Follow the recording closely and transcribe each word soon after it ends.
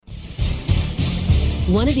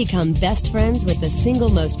Want to become best friends with the single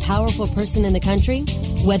most powerful person in the country?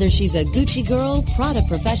 Whether she's a Gucci girl, Prada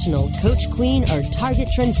professional, Coach queen, or Target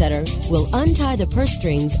trendsetter, we'll untie the purse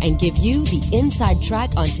strings and give you the inside track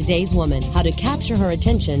on today's woman. How to capture her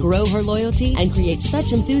attention, grow her loyalty, and create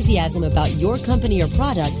such enthusiasm about your company or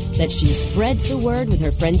product that she spreads the word with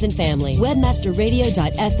her friends and family.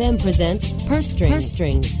 Webmasterradio.fm presents Purse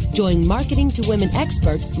Strings. Join Marketing to Women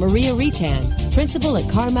expert Maria Retan, principal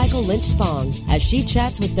at Carmichael Lynch Spong, as she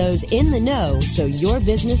chats with those in the know so your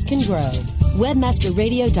business can grow.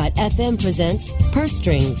 Webmasterradio.fm presents Purse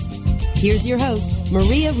Strings. Here's your host,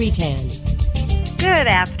 Maria Retan. Good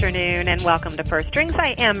afternoon and welcome to Purse Strings.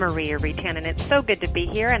 I am Maria Retan and it's so good to be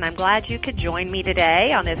here and I'm glad you could join me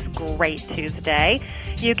today on this great Tuesday.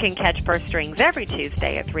 You can catch Purse Strings every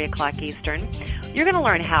Tuesday at 3 o'clock Eastern. You're going to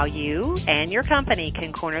learn how you and your company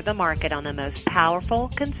can corner the market on the most powerful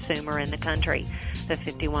consumer in the country, the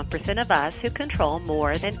 51% of us who control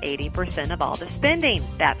more than 80% of all the spending.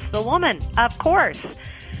 That's the woman, of course.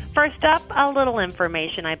 First up, a little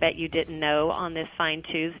information I bet you didn't know on this fine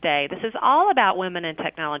Tuesday. This is all about women and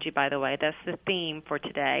technology, by the way. That's the theme for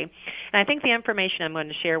today. And I think the information I'm going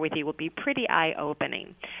to share with you will be pretty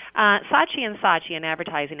eye-opening. Saatchi & Saatchi, an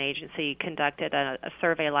advertising agency, conducted a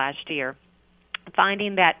survey last year,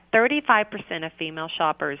 finding that 35% of female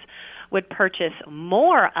shoppers would purchase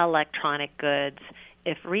more electronic goods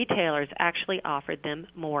if retailers actually offered them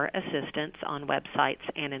more assistance on websites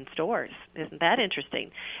and in stores. Isn't that interesting?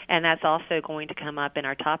 And that's also going to come up in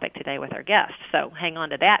our topic today with our guests. So hang on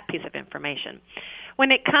to that piece of information. When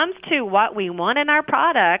it comes to what we want in our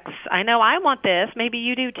products, I know I want this, maybe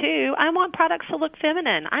you do too. I want products to look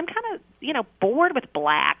feminine. I'm kind of, bored with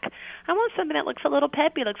black. I want something that looks a little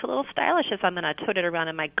peppy, looks a little stylish as I'm going to tote it around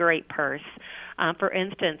in my great purse. For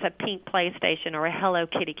instance, a pink PlayStation or a Hello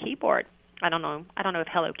Kitty keyboard. I don't know if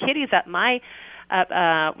Hello Kitty's up my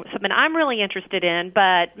something I'm really interested in,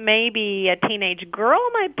 but maybe a teenage girl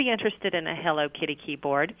might be interested in a Hello Kitty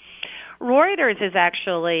keyboard. Reuters is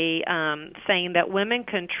actually saying that women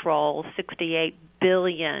control $68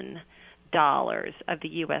 billion of the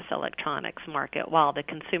U.S. electronics market, while the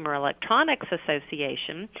Consumer Electronics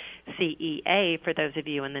Association, CEA, for those of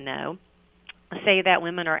you in the know, say that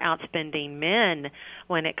women are outspending men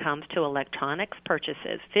when it comes to electronics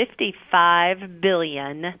purchases, $55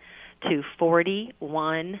 billion to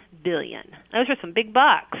 $41 billion. Those are some big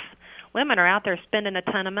bucks. Women are out there spending a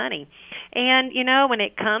ton of money. And, when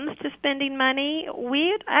it comes to spending money,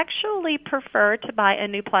 we'd actually prefer to buy a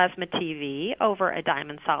new plasma TV over a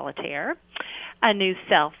diamond solitaire, a new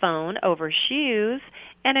cell phone over shoes,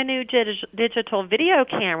 and a new digital video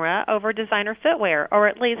camera over designer footwear, or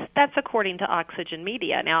at least that's according to Oxygen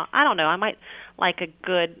Media. Now, I don't know, I might like a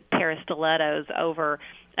good pair of stilettos over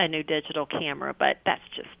a new digital camera, but that's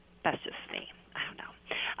just me. I don't know.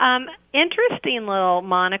 Interesting little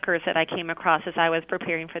monikers that I came across as I was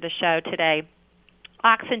preparing for the show today.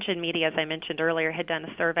 Oxygen Media, as I mentioned earlier, had done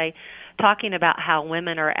a survey talking about how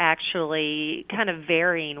women are actually kind of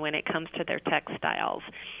varying when it comes to their textiles.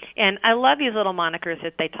 And I love these little monikers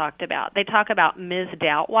that they talked about. They talk about Ms.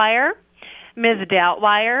 Doubtwire. Ms.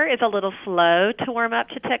 Doubtwire is a little slow to warm up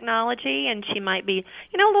to technology, and she might be,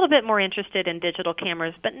 a little bit more interested in digital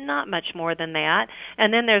cameras, but not much more than that.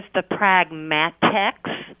 And then there's the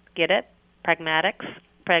Pragmatics. Get it?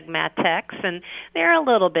 Pragmatics, and they're a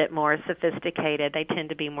little bit more sophisticated. They tend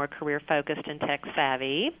to be more career-focused and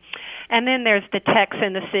tech-savvy. And then there's the Techs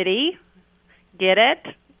in the City. Get it?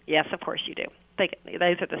 Yes, of course you do.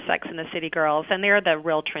 Those are the Sex in the City girls, and they're the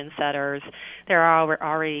real trendsetters. They're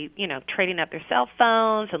already, trading up their cell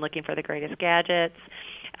phones and looking for the greatest gadgets.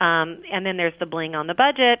 And then there's the bling on the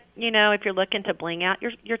budget. If you're looking to bling out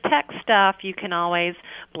your tech stuff, you can always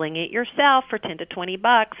bling it yourself for $10 to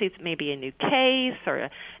 $20. It's maybe a new case or a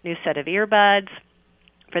new set of earbuds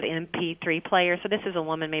for the MP3 player. So this is a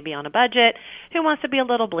woman maybe on a budget who wants to be a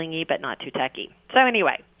little blingy but not too techy. So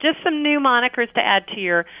anyway, just some new monikers to add to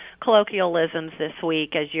your colloquialisms this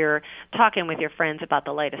week as you're talking with your friends about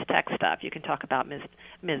the latest tech stuff. You can talk about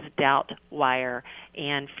Ms. Doubtwire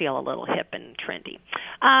and feel a little hip and trendy.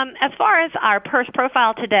 As far as our purse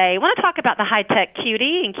profile today, I want to talk about the high-tech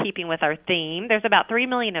cutie in keeping with our theme. There's about 3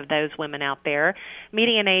 million of those women out there.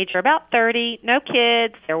 Median age are about 30, no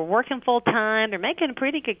kids. They're working full-time. They're making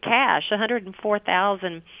pretty good cash,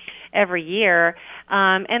 $104,000 every year,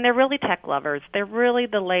 and they're really tech lovers. They're really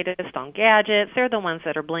the latest on gadgets. They're the ones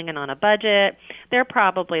that are blinging on a budget. They're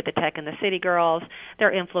probably the Tech in the City girls.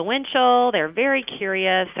 They're influential. They're very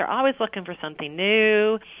curious. They're always looking for something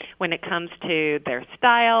new when it comes to their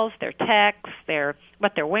styles, their techs,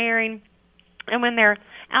 what they're wearing. And when they're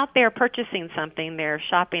out there purchasing something. They're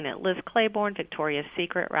shopping at Liz Claiborne, Victoria's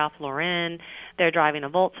Secret, Ralph Lauren. They're driving a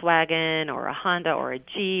Volkswagen or a Honda or a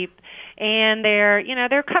Jeep. And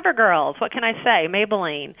they're cover girls. What can I say?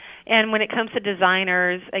 Maybelline. And when it comes to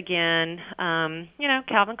designers, again,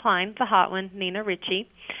 Calvin Klein, the hot one, Nina Ricci.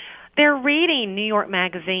 They're reading New York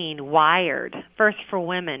Magazine, Wired, First for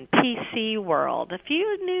Women, PC World, a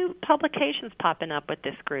few new publications popping up with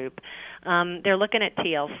this group. They're looking at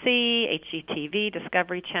TLC, HGTV,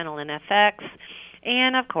 Discovery Channel, and FX.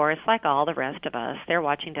 And, of course, like all the rest of us, they're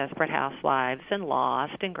watching Desperate Housewives and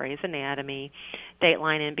Lost and Grey's Anatomy,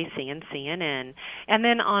 Dateline, NBC, and CNN. And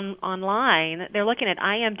then online, they're looking at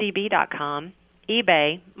IMDb.com,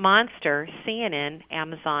 eBay, Monster, CNN,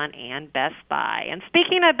 Amazon, and Best Buy. And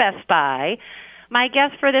speaking of Best Buy, my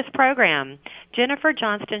guest for this program, Jennifer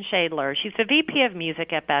Johnston Shadler. She's the VP of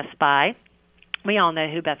Music at Best Buy. We all know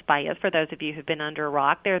who Best Buy is. For those of you who've been under a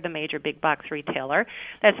rock, they're the major big box retailer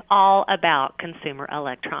that's all about consumer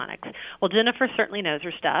electronics. Well, Jennifer certainly knows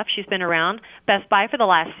her stuff. She's been around Best Buy for the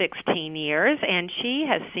last 16 years, and she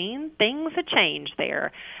has seen things a change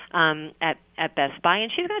there at Best Buy.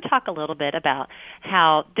 And she's going to talk a little bit about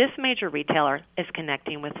how this major retailer is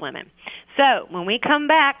connecting with women. So when we come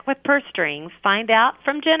back with Purse Strings, find out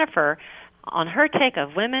from Jennifer on her take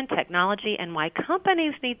of women, technology, and why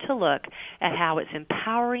companies need to look at how it's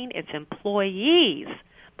empowering its employees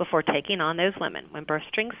before taking on those women. When Purse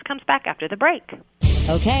Strings comes back after the break.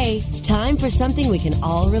 Okay, time for something we can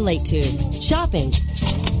all relate to. Shopping.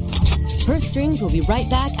 Purse Strings will be right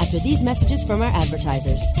back after these messages from our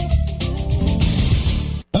advertisers.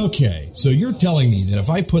 Okay, so you're telling me that if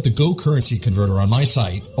I put the Go Currency Converter on my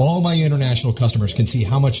site, all my international customers can see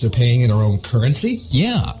how much they're paying in their own currency?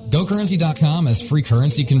 Yeah. GoCurrency.com has free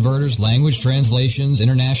currency converters, language translations,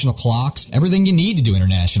 international clocks, everything you need to do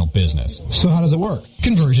international business. So how does it work?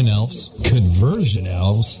 Conversion elves. Conversion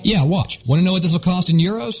elves? Yeah, watch. Want to know what this will cost in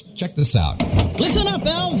euros? Check this out. Listen up,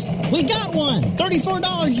 elves. We got one.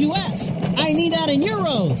 $34 US. I need that in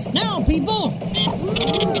euros. Now, people.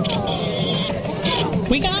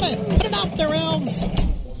 We got it. Put it out there, elves.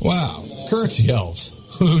 Wow. Currency elves.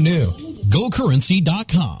 Who knew?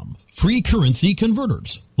 GoCurrency.com. Free currency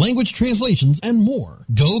converters, language translations, and more.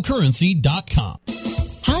 GoCurrency.com.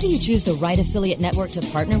 How do you choose the right affiliate network to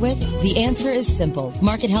partner with? The answer is simple.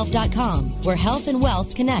 MarketHealth.com, where health and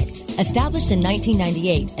wealth connect. Established in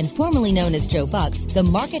 1998 and formerly known as Joe Bucks, the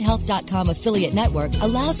MarketHealth.com affiliate network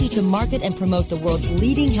allows you to market and promote the world's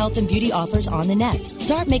leading health and beauty offers on the net.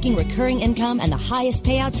 Start making recurring income and the highest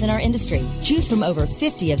payouts in our industry. Choose from over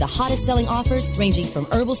 50 of the hottest selling offers ranging from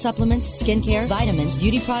herbal supplements, skincare, vitamins,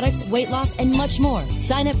 beauty products, weight loss, and much more.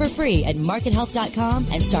 Sign up for free at MarketHealth.com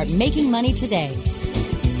and start making money today.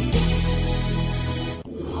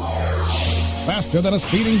 Faster than a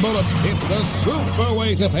speeding bullet, it's the super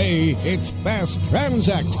way to pay. It's Fast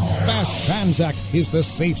Transact. Fast Transact is the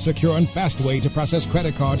safe, secure, and fast way to process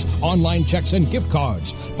credit cards, online checks, and gift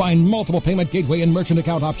cards. Find multiple payment gateway and merchant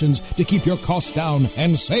account options to keep your costs down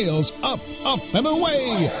and sales up, and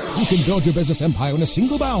away. You can build your business empire in a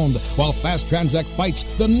single bound while Fast Transact fights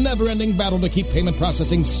the never-ending battle to keep payment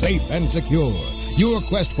processing safe and secure. Your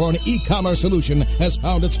quest for an e-commerce solution has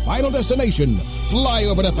found its final destination. Fly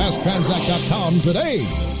over to FastTransact.com today.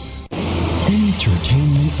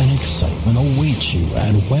 Entertainment and excitement awaits you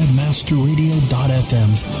at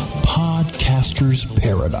WebmasterRadio.fm's Podcaster's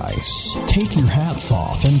Paradise. Take your hats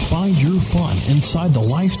off and find your fun inside the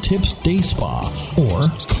Life Tips Day Spa, or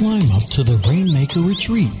climb up to the Rainmaker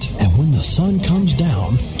Retreat. And when the sun comes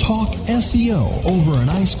down, talk SEO over an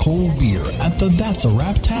ice-cold beer at the That's a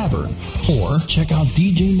Wrap Tavern, or check out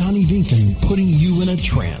DJ Nani Vinken putting you in a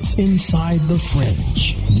trance inside the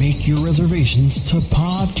Fringe. Make your reservations to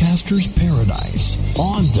Podcaster's Paradise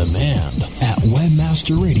on demand at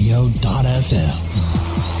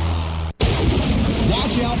webmasterradio.fm.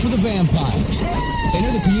 Watch out for the vampires.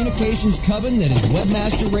 Enter the communications coven that is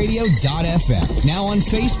webmasterradio.fm. Now on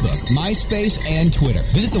Facebook, MySpace, and Twitter.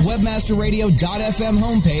 Visit the webmasterradio.fm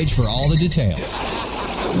homepage for all the details.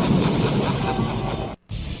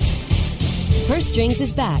 Purse Strings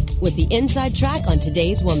is back with the inside track on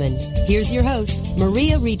today's woman. Here's your host,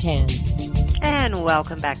 Maria Retan. And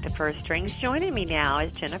welcome back to Purse Strings. Joining me now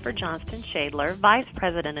is Jennifer Johnston Shadler, Vice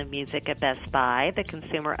President of Music at Best Buy, the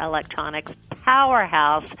consumer electronics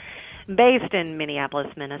powerhouse based in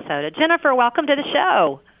Minneapolis, Minnesota. Jennifer, welcome to the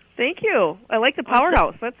show. Thank you. I like the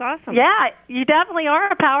powerhouse. That's awesome. Yeah, you definitely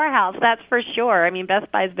are a powerhouse, that's for sure. I mean,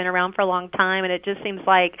 Best Buy's been around for a long time, and it just seems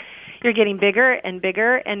like you're getting bigger and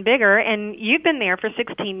bigger and bigger, and you've been there for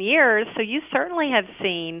 16 years, so you certainly have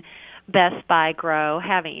seen Best Buy grow,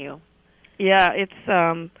 haven't you? Yeah,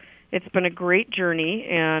 It's been a great journey,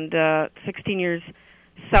 and 16 years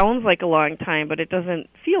sounds like a long time, but it doesn't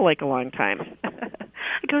feel like a long time.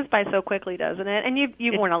 It goes by so quickly, doesn't it? And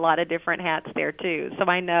you've worn a lot of different hats there too. So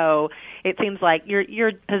I know it seems like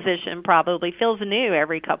your position probably feels new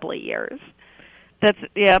every couple of years.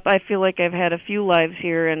 I feel like I've had a few lives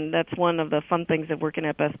here, and that's one of the fun things of working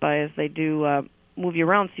at Best Buy is they do move you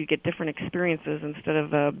around so you get different experiences instead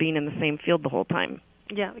of being in the same field the whole time.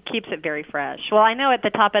 Yeah, it keeps it very fresh. Well, I know at the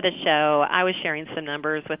top of the show I was sharing some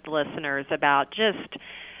numbers with the listeners about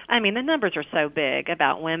the numbers are so big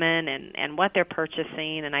about women and what they're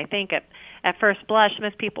purchasing, and I think at first blush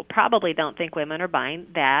most people probably don't think women are buying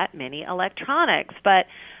that many electronics, but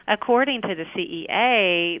according to the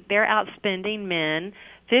CEA, they're outspending men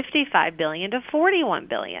 $55 billion to $41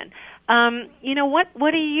 billion.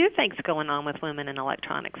 What do you think's going on with women in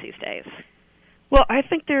electronics these days? Well, I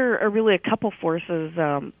think there are really a couple forces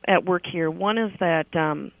at work here. One is that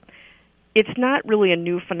it's not really a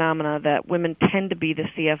new phenomena that women tend to be the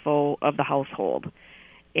CFO of the household.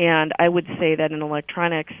 And I would say that in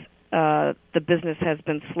electronics, the business has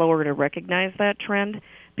been slower to recognize that trend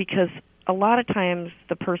because a lot of times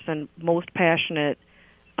the person most passionate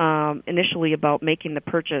initially about making the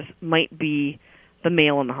purchase might be the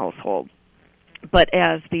male in the household. But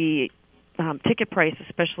as the ticket price,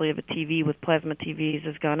 especially of a TV with plasma TVs,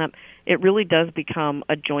 has gone up, it really does become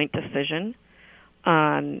a joint decision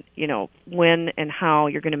on, when and how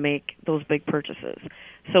you're going to make those big purchases.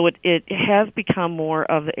 So it has become more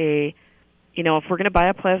of a, if we're going to buy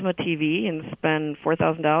a plasma TV and spend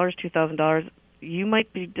 $4,000, $2,000, you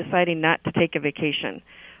might be deciding not to take a vacation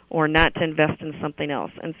or not to invest in something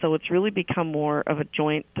else. And so it's really become more of a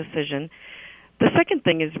joint decision. The second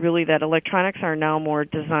thing is really that electronics are now more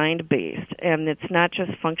design-based, and it's not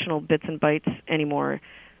just functional bits and bytes anymore.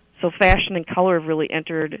 So fashion and color have really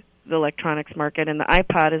entered the electronics market, and the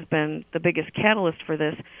iPod has been the biggest catalyst for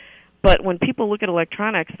this. But when people look at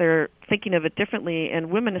electronics, they're thinking of it differently, and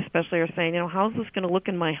women especially are saying, how's this going to look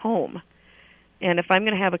in my home? And if I'm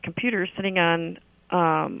going to have a computer sitting on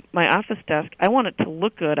my office desk, I want it to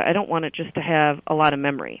look good. I don't want it just to have a lot of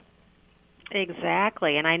memory.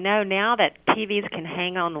 Exactly, and I know now that TVs can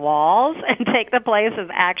hang on walls and take the place of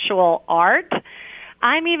actual art.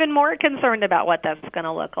 I'm even more concerned about what that's going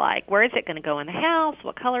to look like. Where is it going to go in the house?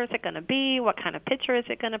 What color is it going to be? What kind of picture is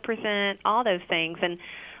it going to present? All those things. And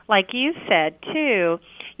like you said, too,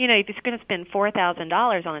 if you're going to spend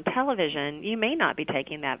 $4,000 on a television, you may not be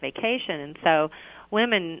taking that vacation. And so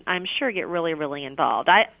women, I'm sure, get really, really involved.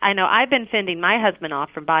 I know I've been fending my husband off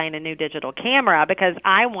from buying a new digital camera because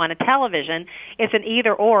I want a television. It's an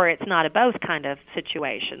either or, it's not a both kind of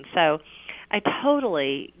situation. So I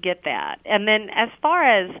totally get that. And then as far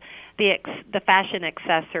as the fashion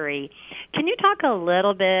accessory, can you talk a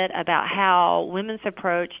little bit about how women's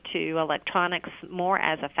approach to electronics more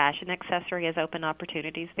as a fashion accessory has opened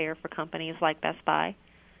opportunities there for companies like Best Buy?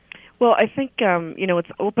 Well, I think it's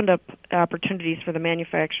opened up opportunities for the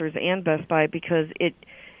manufacturers and Best Buy because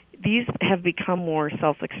these have become more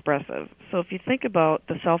self-expressive. So if you think about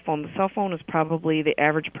the cell phone is probably the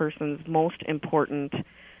average person's most important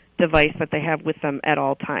device that they have with them at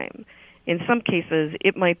all time. In some cases,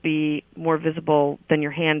 it might be more visible than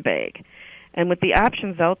your handbag. And with the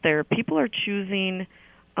options out there, people are choosing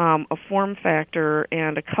a form factor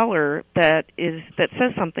and a color that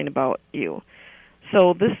says something about you.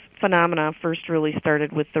 So this phenomena first really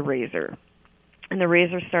started with the Razr. And the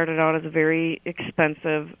Razr started out as a very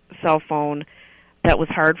expensive cell phone that was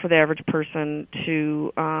hard for the average person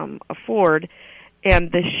to afford.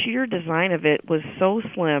 And the sheer design of it was so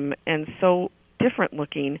slim and so different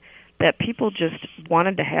looking that people just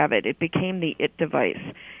wanted to have it. It became the it device.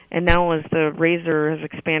 And now as the Razr has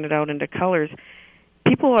expanded out into colors,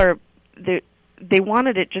 people they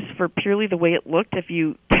wanted it just for purely the way it looked. If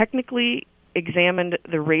you technically examined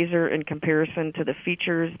the Razr in comparison to the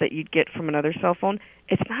features that you'd get from another cell phone,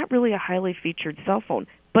 it's not really a highly featured cell phone,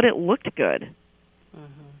 but it looked good.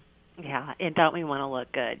 Mm-hmm. Yeah, and don't we want to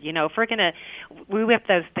look good? If we're going to, we whip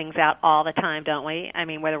those things out all the time, don't we? I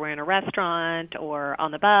mean, whether we're in a restaurant or on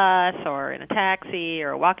the bus or in a taxi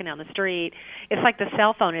or walking down the street, it's like the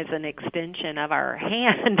cell phone is an extension of our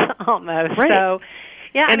hand almost. Right. So,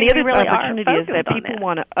 yeah, and the other really opportunity is that people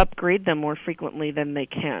want to upgrade them more frequently than they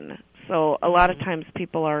can. So a lot of times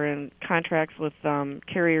people are in contracts with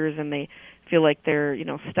carriers and they feel like they're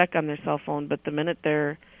stuck on their cell phone, but the minute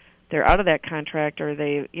they're out of that contract or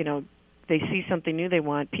they see something new they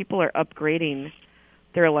want, people are upgrading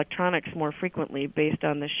their electronics more frequently based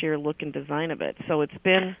on the sheer look and design of it. So it's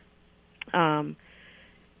been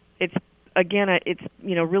it's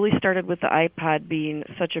really started with the iPod being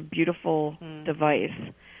such a beautiful device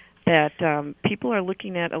that people are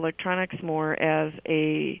looking at electronics more as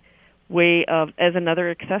a way of, as another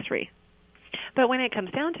accessory. But when it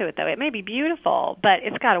comes down to it, though, it may be beautiful, but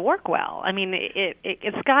it's got to work well. I mean,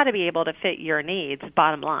 it's got to be able to fit your needs,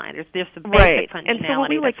 bottom line. There's just the basic functionality. And so what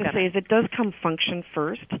we like to say is it does come function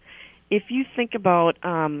first. If you think about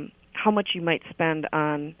how much you might spend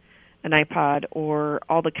on an iPod or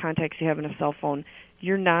all the contacts you have in a cell phone,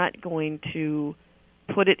 you're not going to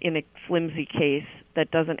put it in a flimsy case that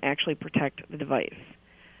doesn't actually protect the device.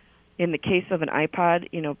 In the case of an iPod,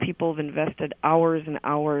 people have invested hours and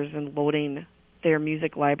hours in loading their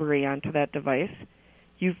music library onto that device.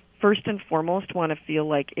 You first and foremost want to feel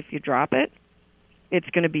like if you drop it, it's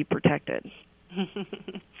going to be protected.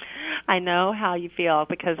 I know how you feel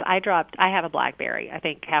because I have a BlackBerry. I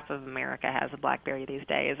think half of America has a BlackBerry these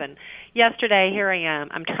days. And yesterday, here I am.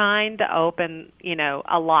 I'm trying to open,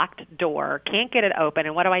 a locked door. Can't get it open.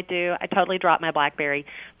 And what do? I totally drop my BlackBerry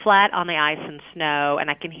flat on the ice and snow, and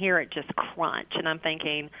I can hear it just crunch. And I'm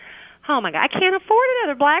thinking, oh, my God, I can't afford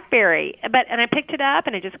another BlackBerry. And I picked it up,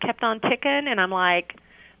 and it just kept on ticking, and I'm like,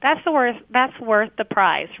 that's worth the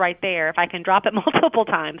price right there. If I can drop it multiple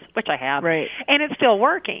times, which I have, right, and it's still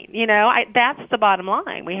working, that's the bottom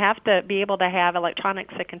line. We have to be able to have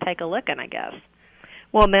electronics that can take a licking, I guess.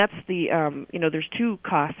 Well, and that's the there's two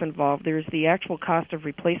costs involved. There's the actual cost of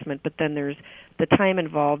replacement, but then there's the time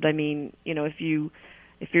involved. I mean,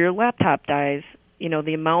 if your laptop dies,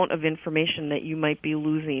 the amount of information that you might be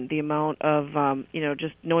losing, the amount of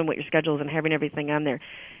just knowing what your schedule is and having everything on there,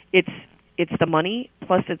 it's the money,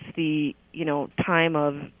 plus it's the, time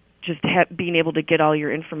of just being able to get all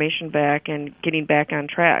your information back and getting back on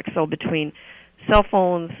track. So between cell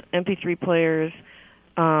phones, MP3 players,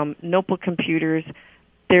 notebook computers,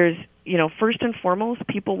 there's, first and foremost,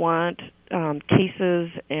 people want cases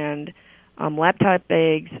and laptop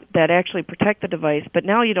bags that actually protect the device, but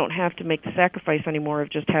now you don't have to make the sacrifice anymore of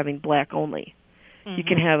just having black only. Mm-hmm. You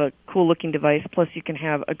can have a cool-looking device, plus you can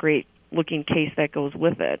have a great-looking case that goes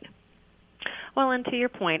with it. Well, and to your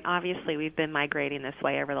point, obviously we've been migrating this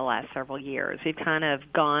way over the last several years. We've kind of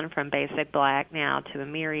gone from basic black now to a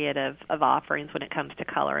myriad of offerings when it comes to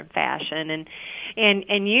color and fashion.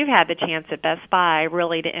 And you've had the chance at Best Buy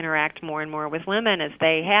really to interact more and more with women as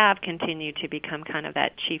they have continued to become kind of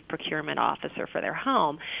that chief procurement officer for their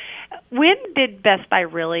home. When did Best Buy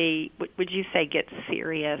really, would you say, get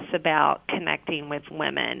serious about connecting with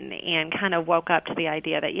women and kind of woke up to the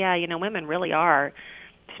idea that, women really are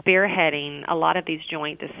spearheading a lot of these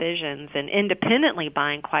joint decisions and independently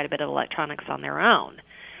buying quite a bit of electronics on their own?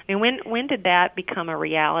 I mean, when did that become a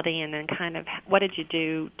reality, and then kind of what did you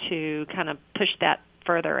do to kind of push that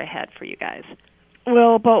further ahead for you guys?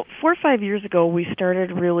 Well, about 4 or 5 years ago, we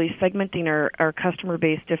started really segmenting our customer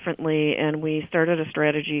base differently, and we started a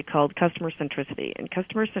strategy called customer centricity. And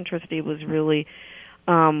customer centricity was really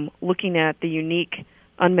looking at the unique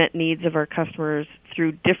unmet needs of our customers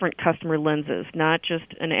through different customer lenses, not just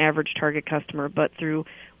an average target customer, but through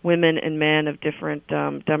women and men of different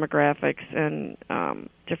demographics and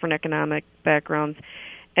different economic backgrounds.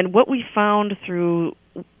 And what we found through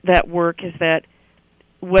that work is that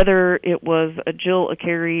whether it was a Jill, a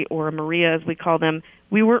Carrie, or a Maria, as we call them,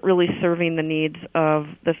 we weren't really serving the needs of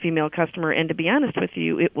the female customer. And to be honest with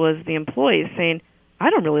you, it was the employees saying,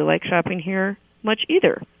 I don't really like shopping here much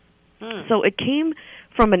either. So it came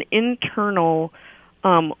from an internal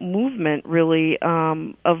movement, really,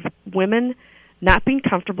 of women not being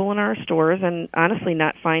comfortable in our stores and honestly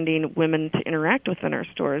not finding women to interact with in our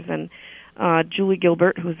stores. And Julie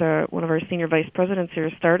Gilbert, who's one of our senior vice presidents here,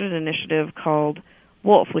 started an initiative called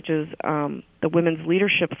WOLF, which is the Women's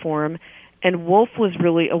Leadership Forum. And WOLF was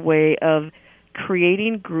really a way of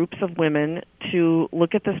creating groups of women to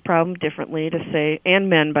look at this problem differently, to say, and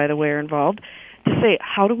men, by the way, are involved, to say,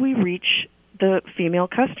 how do we reach the female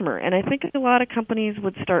customer? And I think a lot of companies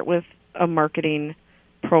would start with a marketing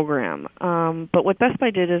program. But what Best Buy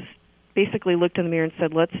did is basically looked in the mirror and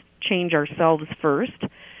said, let's change ourselves first,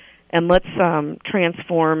 and let's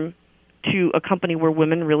transform to a company where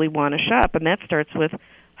women really want to shop. And that starts with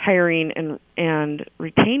hiring and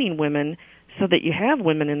retaining women so that you have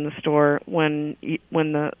women in the store when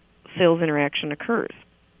the sales interaction occurs.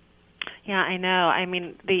 Yeah, I know. I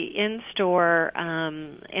mean, the in-store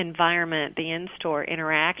environment, the in-store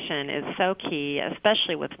interaction is so key,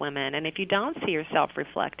 especially with women. And if you don't see yourself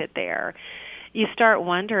reflected there, you start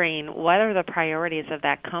wondering what are the priorities of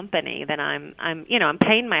that company that I'm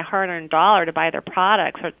paying my hard-earned dollar to buy their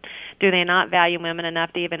products, or do they not value women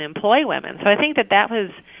enough to even employ women? So I think that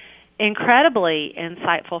was incredibly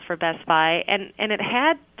insightful for Best Buy, and it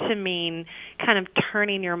had to mean kind of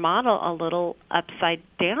turning your model a little upside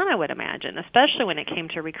down, I would imagine, especially when it came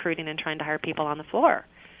to recruiting and trying to hire people on the floor.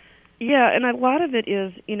 Yeah, and a lot of it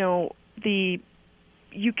is, you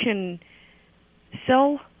can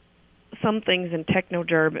sell some things in techno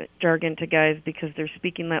jargon to guys because they're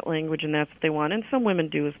speaking that language and that's what they want, and some women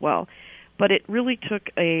do as well. But it really took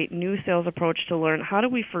a new sales approach to learn how do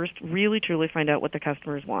we first really truly find out what the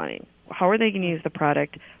customer is wanting. How are they going to use the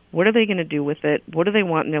product? What are they going to do with it? What do they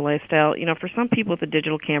want in their lifestyle? For some people with a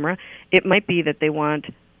digital camera, it might be that they want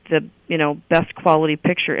the best quality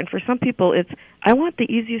picture. And for some people, it's I want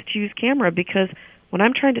the easiest to use camera because when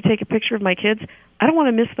I'm trying to take a picture of my kids, I don't want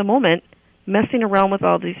to miss the moment messing around with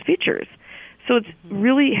all these features. So it's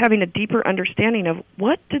really having a deeper understanding of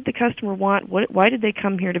what did the customer want, why did they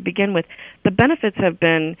come here to begin with. The benefits have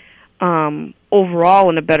been overall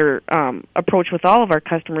in a better approach with all of our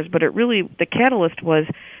customers, but the catalyst was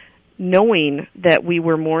knowing that we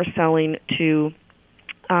were more selling to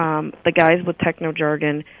the guys with techno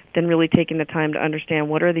jargon than really taking the time to understand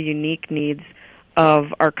what are the unique needs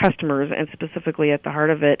of our customers, and specifically at the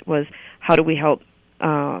heart of it was how do we help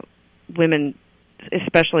women,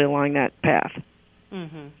 especially along that path.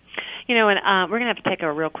 Mm-hmm. And we're going to have to take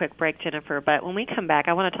a real quick break, Jennifer, but when we come back,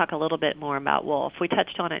 I want to talk a little bit more about Wolf. We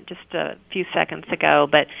touched on it just a few seconds ago,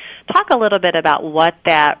 but talk a little bit about what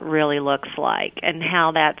that really looks like and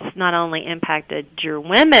how that's not only impacted your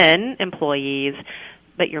women employees,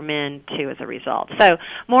 but your men, too, as a result. So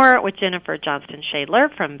more with Jennifer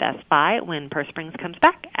Johnston-Shadler from Best Buy when Purse Strings comes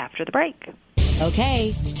back after the break.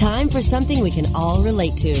 Okay, time for something we can all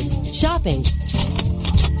relate to. Shopping.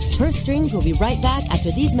 Purse Strings will be right back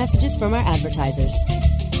after these messages from our advertisers.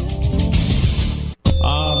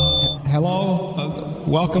 Hello,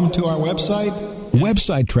 welcome to our website.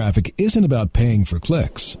 Website traffic isn't about paying for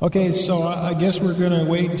clicks. Okay, so I guess we're going to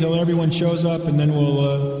wait until everyone shows up and then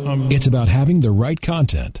we'll... It's about having the right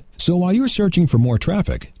content. So while you're searching for more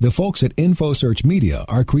traffic, the folks at InfoSearch Media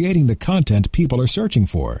are creating the content people are searching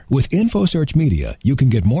for. With InfoSearch Media, you can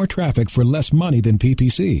get more traffic for less money than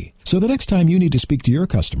PPC. So the next time you need to speak to your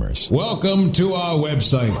customers, welcome to our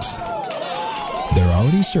website. They're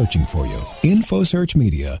already searching for you. InfoSearch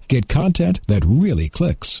Media. Get content that really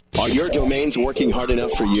clicks. Are your domains working hard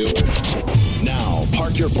enough for you? Now,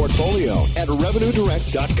 park your portfolio at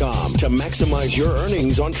RevenueDirect.com to maximize your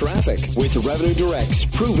earnings on traffic. With Revenue Direct's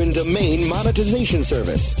proven domain monetization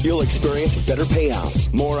service, you'll experience better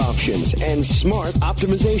payouts, more options, and smart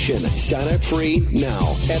optimization. Sign up free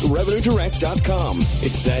now at RevenueDirect.com.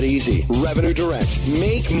 It's that easy. Revenue Direct.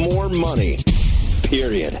 Make more money.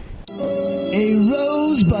 Period. A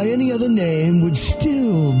rose by any other name would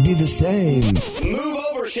still be the same. Move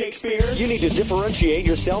over, Shakespeare. You need to differentiate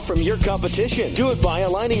yourself from your competition. Do it by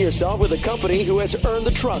aligning yourself with a company who has earned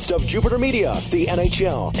the trust of Jupiter Media, the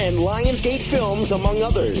NHL, and Lionsgate Films, among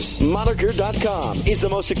others. Moniker.com is the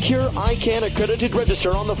most secure ICANN accredited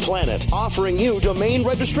register on the planet, offering you domain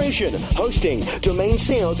registration, hosting, domain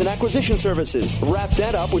sales, and acquisition services. Wrap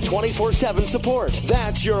that up with 24/7 support.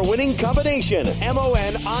 That's your winning combination.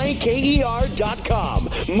 MONIKER.com.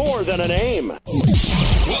 More than a name.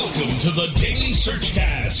 Welcome to the Daily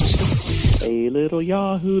Searchcast. Hey, little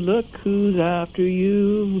Yahoo, look who's after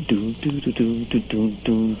you. Do, do, do, do, do, do,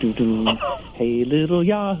 do, do, do. Hey, little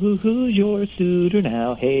Yahoo, who's your suitor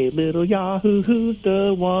now? Hey, little Yahoo, who's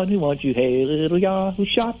the one who wants you? Hey, little Yahoo,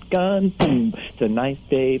 shotgun, boom. It's a nice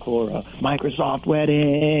day for a Microsoft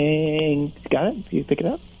wedding. Got it? You pick it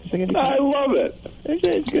up? I love it.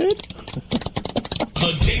 It's good.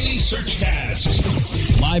 The Daily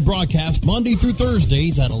Searchcast. Live broadcast Monday through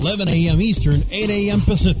Thursdays at 11 a.m. Eastern, 8 a.m.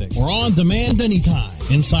 Pacific. Or on demand anytime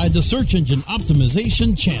inside the Search Engine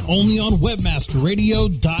Optimization channel. Only on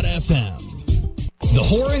WebmasterRadio.fm. The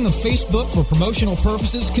whoring of Facebook for promotional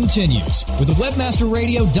purposes continues with the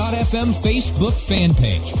WebmasterRadio.fm Facebook fan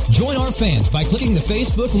page. Join our fans by clicking the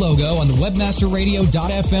Facebook logo on the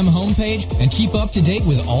WebmasterRadio.fm homepage and keep up to date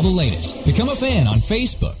with all the latest. Become a fan on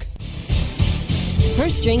Facebook.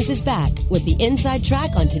 Purse Strings is back with the inside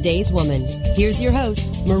track on today's woman. Here's your host,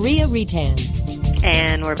 Maria Retan.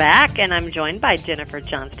 And we're back, and I'm joined by Jennifer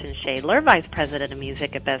Johnston-Shadler, Vice President of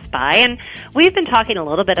Music at Best Buy. And we've been talking a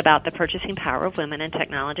little bit about the purchasing power of women in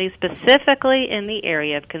technology, specifically in the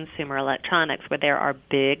area of consumer electronics, where there are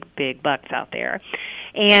big, big bucks out there.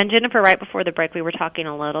 And Jennifer, right before the break, we were talking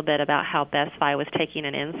a little bit about how Best Buy was taking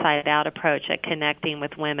an inside-out approach at connecting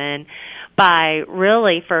with women by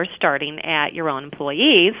really first starting at your own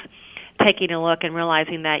employees. taking a look and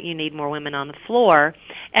realizing that you need more women on the floor.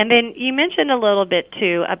 And then you mentioned a little bit,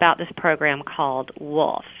 too, about this program called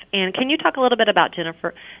Wolf. And can you talk a little bit about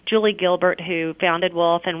Julie Gilbert, who founded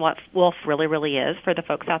Wolf, and what Wolf really is for the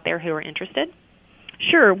folks out there who are interested?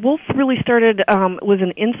 Sure. Wolf really started, was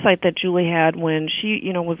an insight that Julie had when she,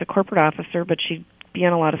 was a corporate officer, but she'd be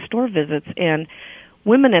on a lot of store visits, and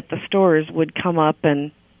women at the stores would come up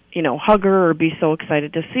and, hug her or be so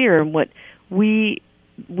excited to see her. And what we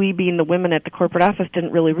being the women at the corporate office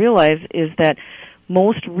didn't really realize is that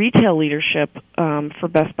most retail leadership for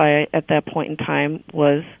Best Buy at that point in time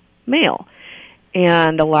was male.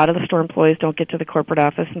 And a lot of the store employees don't get to the corporate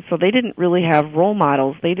office, and so they didn't really have role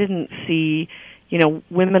models. They didn't see,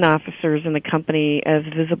 women officers in the company as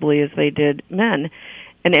visibly as they did men.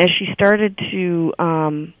 And as she started to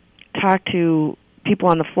talk to people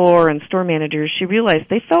on the floor and store managers, she realized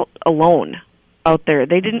they felt alone out there.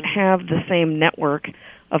 They didn't have the same network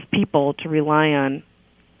of people to rely on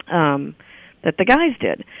that the guys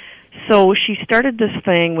did. So she started this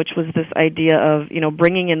thing, which was this idea of,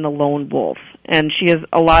 bringing in the lone wolf. And she has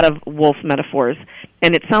a lot of wolf metaphors.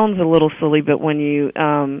 And it sounds a little silly, but when you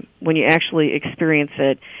actually experience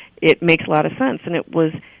it, it makes a lot of sense. And it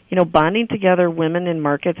was, bonding together women in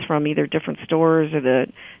markets from either different stores or the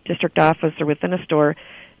district office or within a store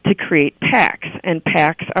to create packs. And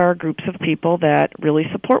packs are groups of people that really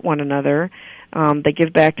support one another. They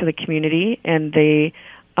give back to the community, and they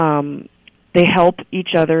help each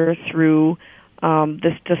other through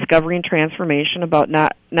this discovery and transformation about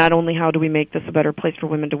not only how do we make this a better place for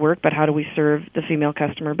women to work, but how do we serve the female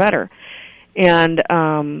customer better. And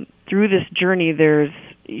through this journey, there's,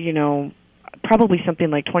 probably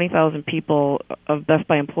something like 20,000 people of Best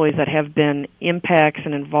Buy employees that have been impacts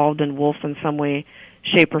and involved in Wolf in some way,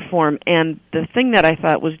 shape, or form. And the thing that I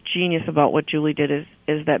thought was genius about what Julie did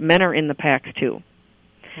is that men are in the packs, too.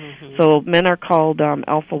 Mm-hmm. So men are called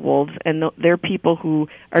alpha wolves, and they're people who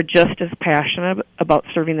are just as passionate about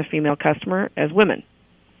serving the female customer as women.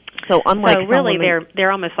 So unlike really,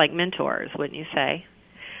 they're almost like mentors, wouldn't you say?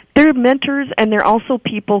 They're mentors, and they're also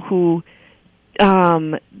people who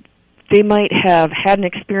they might have had an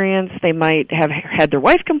experience. They might have had their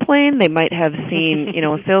wife complain. They might have seen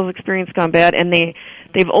a sales experience gone bad, and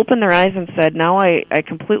they've opened their eyes and said, "Now I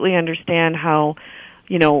completely understand how."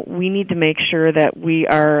 We need to make sure that we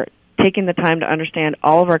are taking the time to understand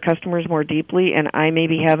all of our customers more deeply, and I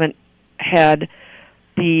maybe haven't had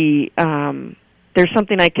there's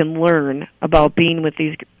something I can learn about being with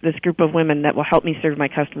this group of women that will help me serve my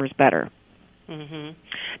customers better. Mm-hmm.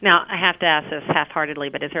 Now, I have to ask this half-heartedly,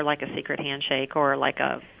 but is there like a secret handshake or like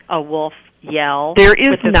a wolf yell? There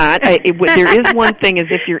is not. There is one thing, is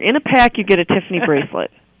if you're in a pack, you get a Tiffany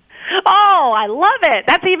bracelet. Oh, I love it.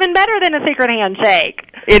 That's even better than a secret handshake.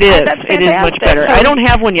 It is. It is much better. I don't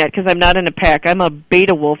have one yet because I'm not in a pack. I'm a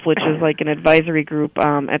beta wolf, which is like an advisory group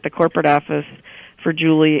at the corporate office for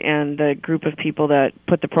Julie and the group of people that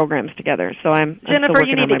put the programs together. So Jennifer,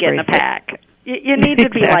 you need to get in a pack. You need to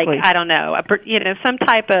be exactly. like, I don't know, some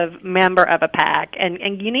type of member of a pack,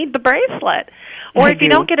 and you need the bracelet. Or if you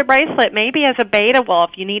don't get a bracelet, maybe as a beta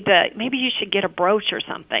wolf, maybe you should get a brooch or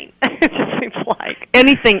something. It just seems like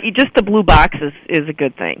anything. Just the blue box is a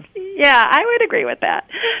good thing. Yeah, I would agree with that.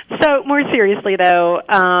 So more seriously, though,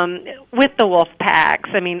 with the wolf packs,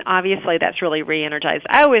 obviously that's really re-energized.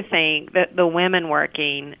 I would think that the women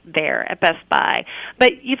working there at Best Buy,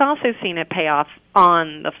 but you've also seen it pay off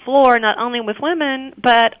on the floor, not only with women,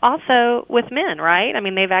 but also with men, right?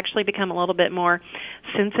 They've actually become a little bit more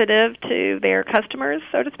sensitive to their customers,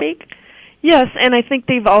 so to speak. Yes, and I think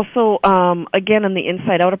they've also, again, in the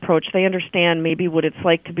inside-out approach, they understand maybe what it's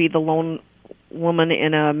like to be the lone woman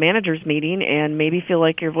in a manager's meeting and maybe feel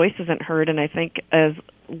like your voice isn't heard. And I think as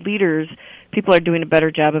leaders, people are doing a better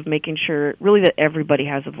job of making sure, really, that everybody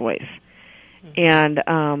has a voice. Mm-hmm.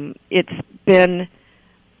 And it's been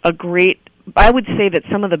a great... I would say that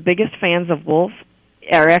some of the biggest fans of Wolf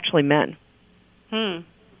are actually men.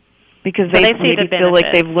 Because they maybe feel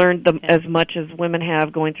like they've learned as much as women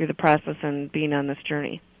have going through the process and being on this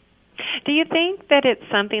journey. Do you think that it's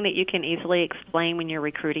something that you can easily explain when you're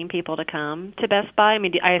recruiting people to come to Best Buy?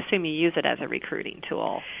 I assume you use it as a recruiting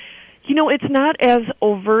tool. It's not as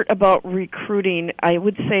overt about recruiting. I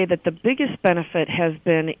would say that the biggest benefit has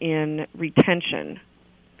been in retention.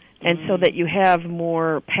 And so that you have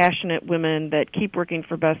more passionate women that keep working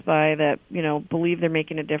for Best Buy, that, believe they're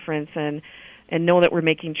making a difference and know that we're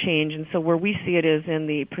making change. And so where we see it is in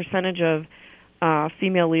the percentage of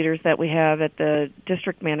female leaders that we have at the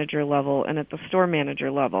district manager level and at the store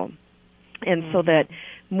manager level. And so that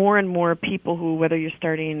more and more people who, whether you're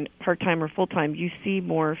starting part-time or full-time, you see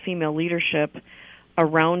more female leadership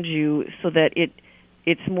around you so that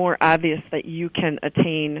it's more obvious that you can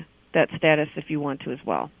attain that status if you want to as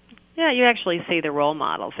well. Yeah, you actually see the role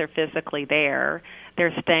models. They're physically there.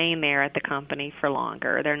 They're staying there at the company for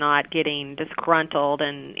longer. They're not getting disgruntled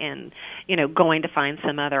and going to find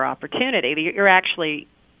some other opportunity. You're actually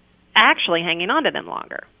hanging on to them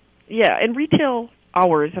longer. Yeah, and retail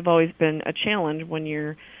hours have always been a challenge when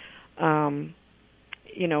you're, trying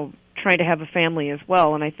to have a family as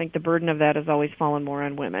well. And I think the burden of that has always fallen more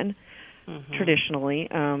on women. Mm-hmm. Traditionally,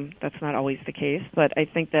 that's not always the case, but I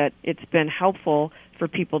think that it's been helpful for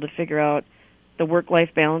people to figure out the work-life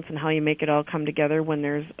balance and how you make it all come together when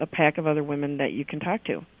there's a pack of other women that you can talk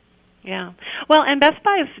to. Yeah. Well, and Best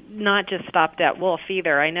Buy's not just stopped at Wolf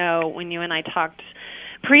either. I know when you and I talked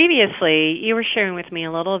previously, you were sharing with me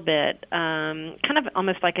a little bit, kind of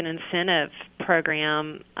almost like an incentive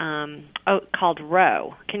program called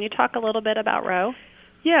ROW. Can you talk a little bit about ROW?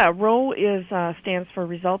 Yeah, ROW stands for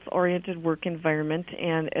Results-Oriented Work Environment,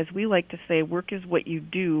 and as we like to say, work is what you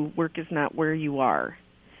do, work is not where you are.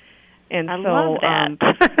 And I love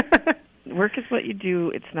that. Work is what you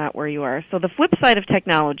do, it's not where you are. So the flip side of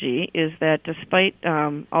technology is that despite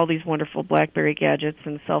all these wonderful BlackBerry gadgets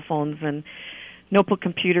and cell phones and notebook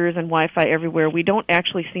computers and Wi-Fi everywhere, we don't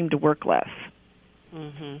actually seem to work less.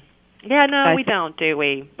 Mm-hmm. Yeah, no, we don't, do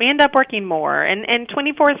we? We end up working more, and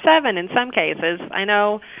 24/7 in some cases. I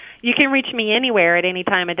know you can reach me anywhere at any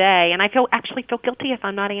time of day, and I actually feel guilty if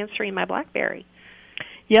I'm not answering my BlackBerry.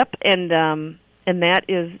 Yep, and that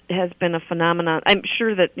has been a phenomenon. I'm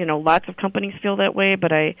sure that lots of companies feel that way,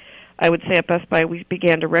 but I would say at Best Buy we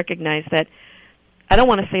began to recognize that. I don't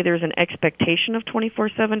want to say there's an expectation of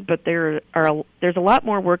 24/7, but there's a lot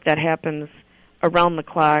more work that happens around the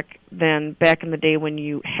clock than back in the day when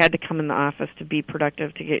you had to come in the office to be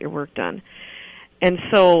productive to get your work done. And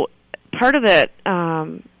so part of that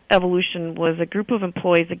evolution was a group of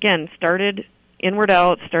employees, again, started inward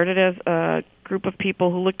out, started as a group of people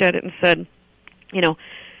who looked at it and said,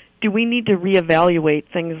 do we need to reevaluate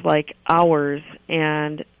things like hours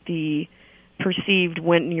and the perceived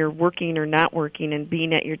when you're working or not working and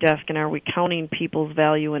being at your desk, and are we counting people's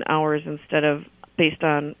value in hours instead of based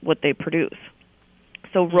on what they produce?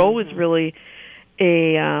 So ROW is really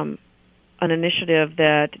an initiative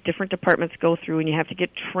that different departments go through, and you have to get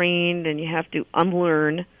trained and you have to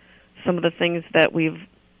unlearn some of the things that we've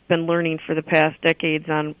been learning for the past decades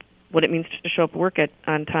on what it means to show up at work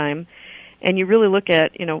on time. And you really look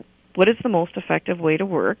at, what is the most effective way to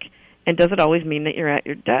work, and does it always mean that you're at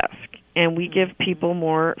your desk? And we give people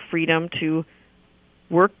more freedom to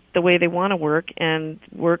work the way they want to work and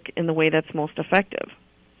work in the way that's most effective.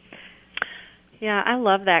 Yeah, I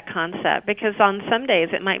love that concept because on some days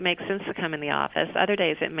it might make sense to come in the office. Other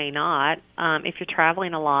days it may not. If you're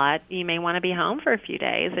traveling a lot, you may want to be home for a few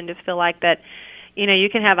days and just feel like that, you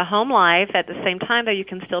can have a home life at the same time, though you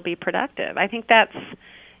can still be productive. I think that's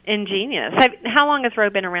ingenious. How long has ROW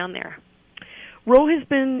been around there? ROW has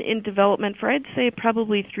been in development for, I'd say,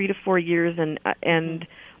 probably 3 to 4 years, and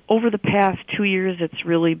over the past 2 years it's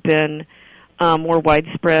really been more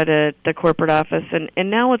widespread at the corporate office, and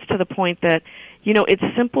now it's to the point that, it's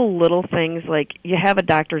simple little things like you have a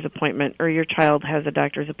doctor's appointment or your child has a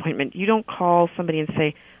doctor's appointment. You don't call somebody and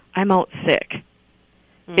say, I'm out sick.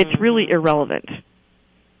 Mm-hmm. It's really irrelevant.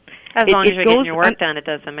 As long as you're getting your work done, it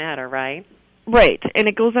doesn't matter, right? Right, and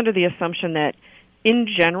it goes under the assumption that, in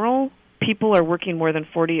general, people are working more than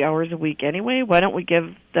 40 hours a week anyway. Why don't we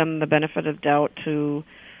give them the benefit of doubt to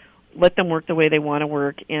let them work the way they want to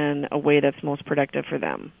work in a way that's most productive for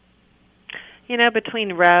them?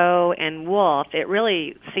 Between ROW and Wolf, it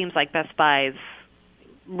really seems like Best Buy's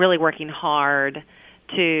really working hard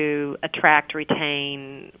to attract,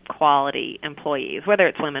 retain quality employees, whether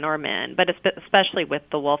it's women or men, but especially with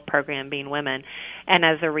the Wolf program being women. And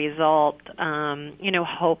as a result,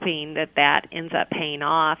 hoping that ends up paying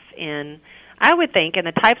off in, I would think, in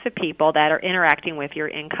the types of people that are interacting with your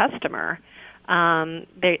end customer.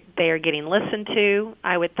 They are getting listened to,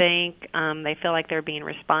 I would think. They feel like they're being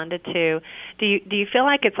responded to. Do you feel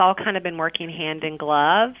like it's all kind of been working hand in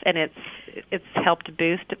glove, and it's helped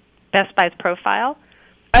boost Best Buy's profile?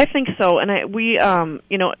 I think so, and we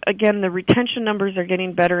again, the retention numbers are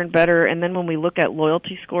getting better and better, and then when we look at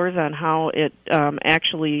loyalty scores on how it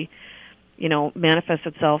actually, manifests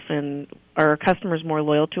itself in our customers more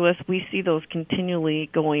loyal to us, we see those continually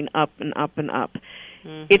going up and up and up.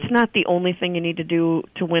 Mm-hmm. It's not the only thing you need to do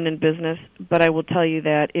to win in business, but I will tell you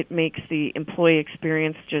that it makes the employee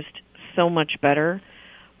experience just so much better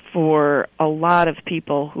for a lot of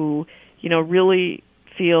people who, really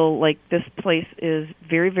feel like this place is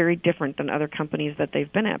very, very different than other companies that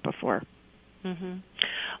they've been at before. Mm-hmm.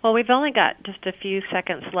 Well, we've only got just a few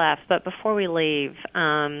seconds left, but before we leave,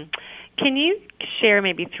 can you share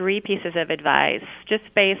maybe 3 pieces of advice just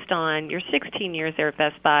based on your 16 years there at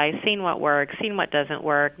Best Buy, seeing what works, seeing what doesn't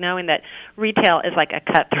work, knowing that retail is like a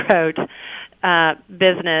cutthroat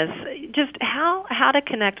business, just how to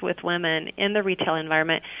connect with women in the retail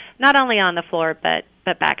environment, not only on the floor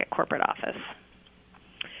but back at corporate office?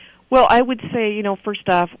 Well, I would say, first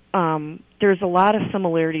off, there's a lot of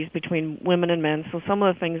similarities between women and men. So some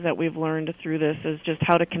of the things that we've learned through this is just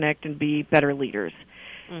how to connect and be better leaders.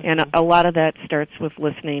 Mm-hmm. And a lot of that starts with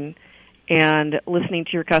listening. And listening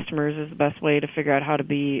to your customers is the best way to figure out how to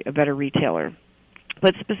be a better retailer.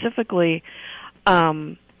 But specifically,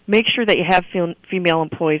 make sure that you have female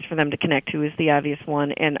employees for them to connect to is the obvious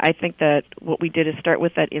one. And I think that what we did is start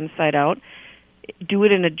with that inside out. Do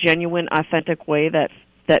it in a genuine, authentic way that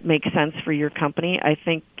makes sense for your company. I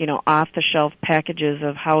think, off-the-shelf packages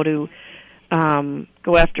of how to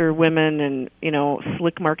go after women and,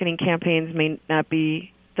 slick marketing campaigns may not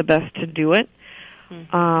be the best to do it.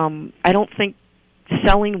 Mm-hmm. I don't think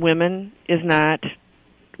selling women is not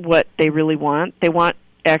what they really want. They want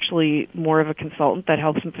actually more of a consultant that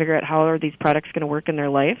helps them figure out how are these products going to work in their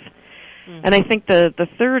life. Mm-hmm. And I think the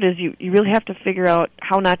third is you really have to figure out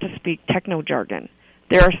how not to speak techno jargon.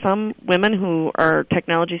 There are some women who are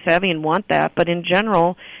technology savvy and want that, but in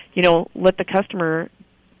general, let the customer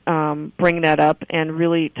bring that up and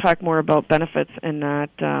really talk more about benefits and not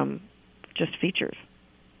just features.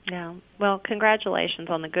 Yeah. Well, congratulations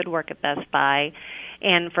on the good work at Best Buy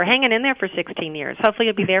and for hanging in there for 16 years. Hopefully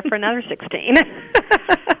you'll be there for another 16.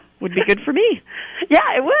 Would be good for me.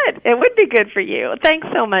 Yeah, it would. It would be good for you. Thanks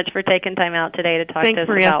so much for taking time out today to talk to us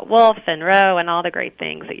about Wolf and Rowe and all the great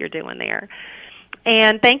things that you're doing there.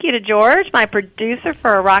 And thank you to George, my producer,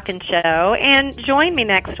 for a rockin' show. And join me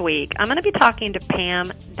next week. I'm going to be talking to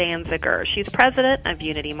Pam Danziger. She's president of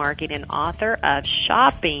Unity Marketing and author of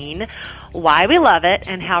Shopping, Why We Love It,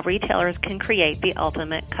 and How Retailers Can Create the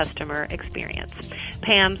Ultimate Customer Experience.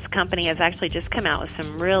 Pam's company has actually just come out with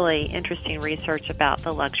some really interesting research about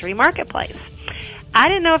the luxury marketplace. I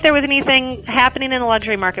didn't know if there was anything happening in the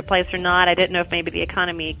luxury marketplace or not. I didn't know if maybe the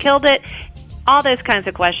economy killed it. All those kinds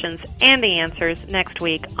of questions and the answers next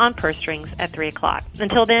week on Purse Strings at 3 o'clock.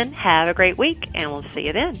 Until then, have a great week, and we'll see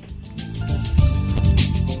you then.